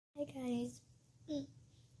guys,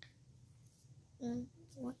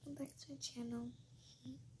 welcome back to my channel.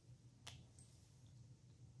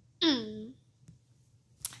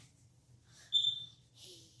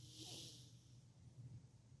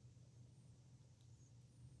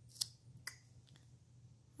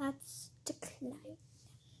 Let's decline.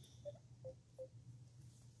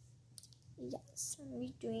 Yes, I'm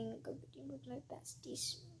redoing a video with my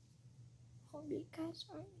besties. Hope you guys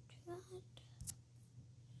are into that.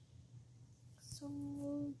 So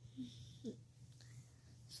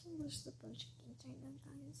there's a bunch of things right now,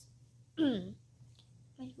 guys.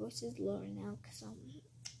 My voice is lower now because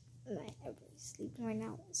everybody's sleeping right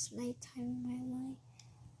now. It's nighttime in my life.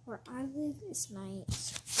 Where I live, it's night.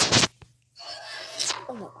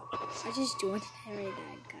 Oh my god, I just joined and I already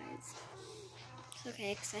died, guys. It's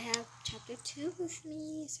okay, because I have chapter 2 with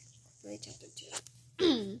me. So really chapter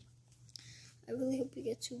 2. I really hope we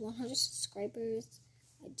get to 100 subscribers.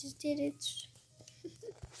 I just did it.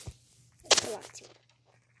 It's a lot too.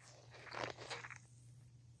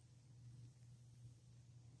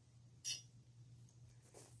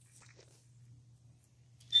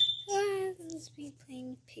 I'm going to be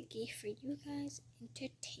playing Piggy for you guys'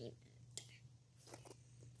 entertainment.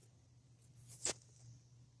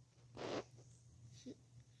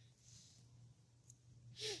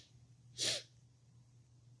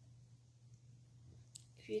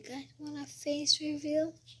 If you guys want a face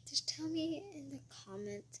reveal, just tell me in the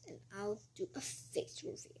comments and I'll do a face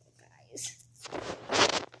reveal, guys.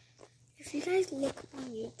 If you guys look on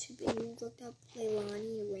YouTube and you look up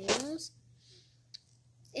Leilani Ramos,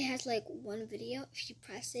 it has like one video. If you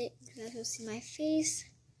press it, you guys will see my face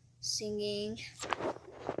singing.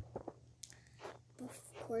 Of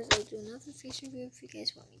course, I'll do another face review if you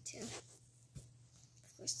guys want me to.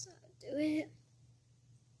 Of course, I'll do it.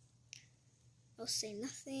 I'll say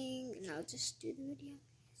nothing and I'll just do the video.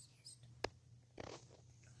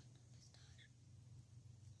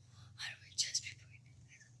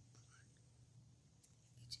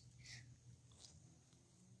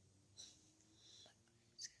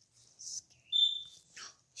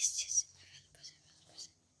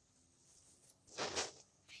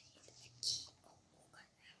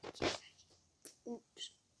 Oops.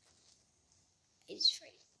 I just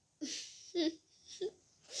frightened.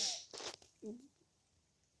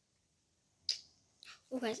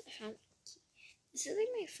 Oh guys, I found a key. This is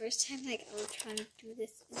like my first time I was trying to do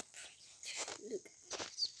this in print. Look at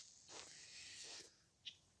this.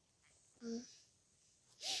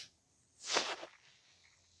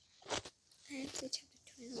 I have to chapter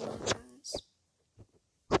 2 in a while, guys.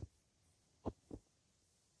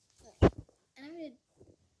 And I'm gonna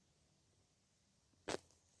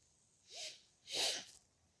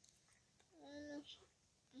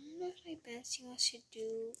I don't know if my bestie wants to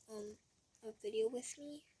do a video with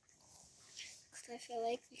me, because I feel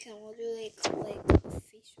like we can all do like a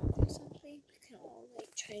face review or something. We can all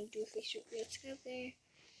like try and do a face review together. I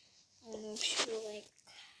don't know if she will like.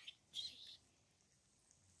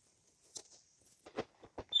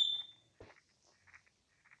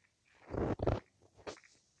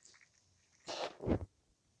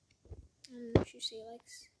 I don't know if she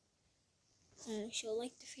likes. She'll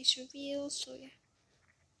like the face reveal, so yeah.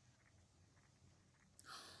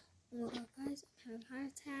 Oh my god, guys, I'm having a heart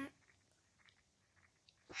attack.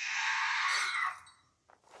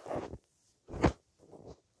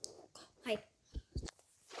 Hi.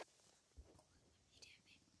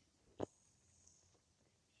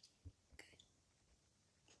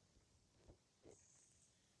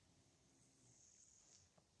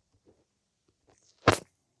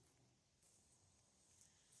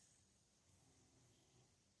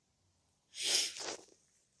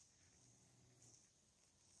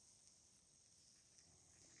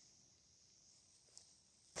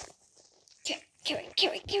 Carry.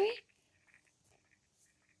 Give me, girl.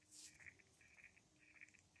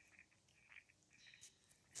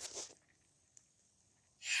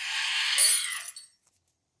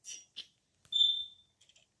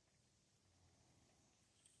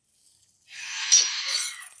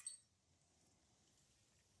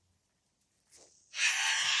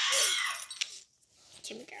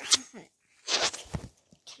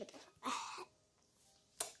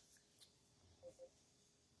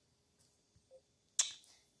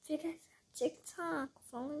 If you guys have TikTok,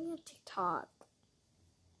 follow me on TikTok.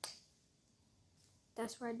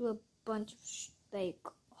 That's where I do a bunch of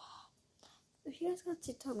if you guys got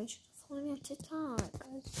TikTok, make sure to follow me on TikTok,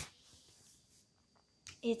 guys.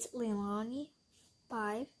 It's Leilani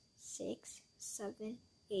 5 6 7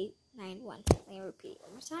 8 9 1. Let me repeat it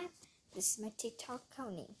one more time. This is my TikTok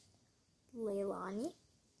account name. Leilani,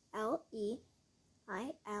 Leilani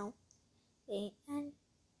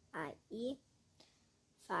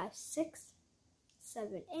have 6,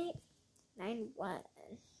 7, 8, 9, 1.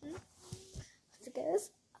 So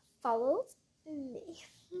guys, follow me.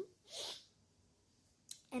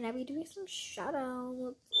 And I'll be doing some shout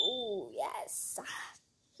outs. Oh, yes.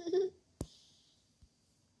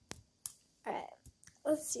 Alright,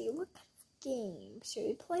 let's see. What kind of game should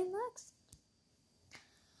we play next?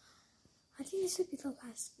 I think this would be the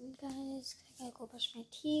last one, guys. I gotta go brush my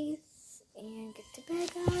teeth and get to bed,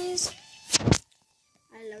 guys.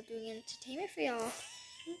 I love doing entertainment for y'all.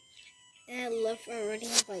 And I love already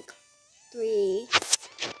have like 3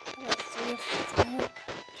 or 4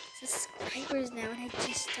 subscribers now, and I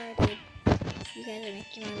just started. You guys are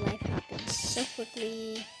making my life happen so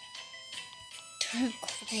quickly. During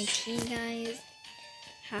COVID-19, guys.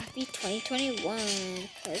 Happy 2021,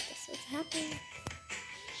 because that's what's happening.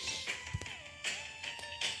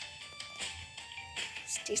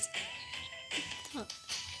 Stay safe. Huh.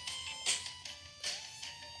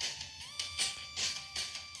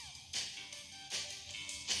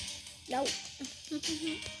 No.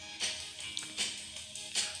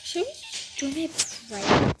 Should we just join my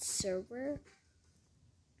private server?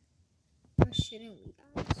 Or shouldn't we,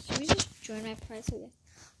 guys? Should we just join my private server?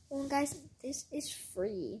 Well, guys, this is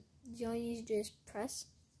free. You all you need to do is press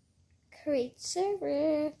create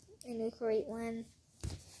server, and you'll create one.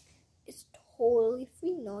 It's totally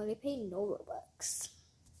free. No, they pay no Robux.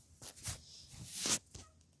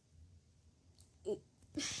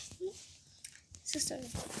 So sorry.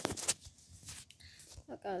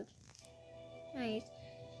 Oh god. Nice.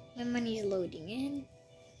 My money's loading in.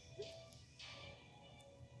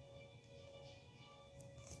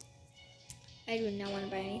 I do not want to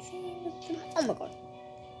buy anything. Oh my god.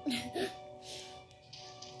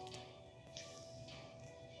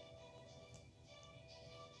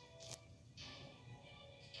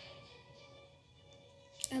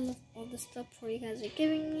 I love all the stuff you guys are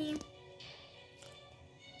giving me.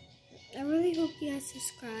 I really hope you guys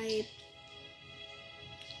subscribe.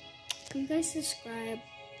 If you guys subscribe,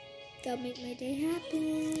 that'll make my day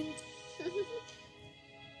happen.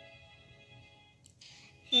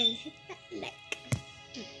 And hit that like.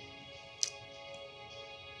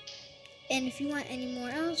 And if you want any more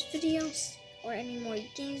else videos or any more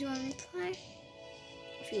games you want me to play,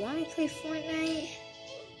 if you want me to play Fortnite,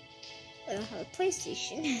 I don't have a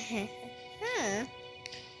PlayStation. Huh.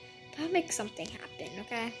 But I'll make something happen,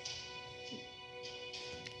 okay?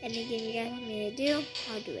 Any game you guys want me to do,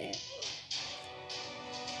 I'll do it.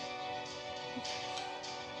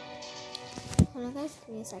 Hold on, guys.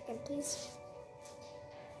 Give me a second, please.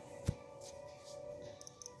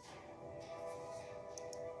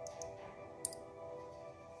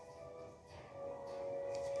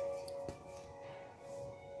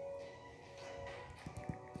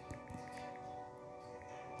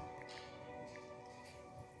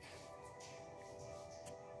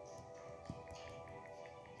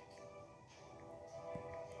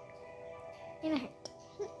 In a heart.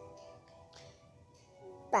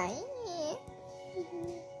 Bye.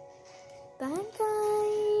 Bye,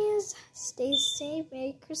 guys. Stay safe.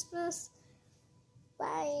 Merry Christmas.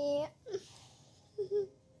 Bye.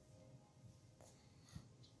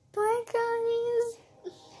 Bye, guys.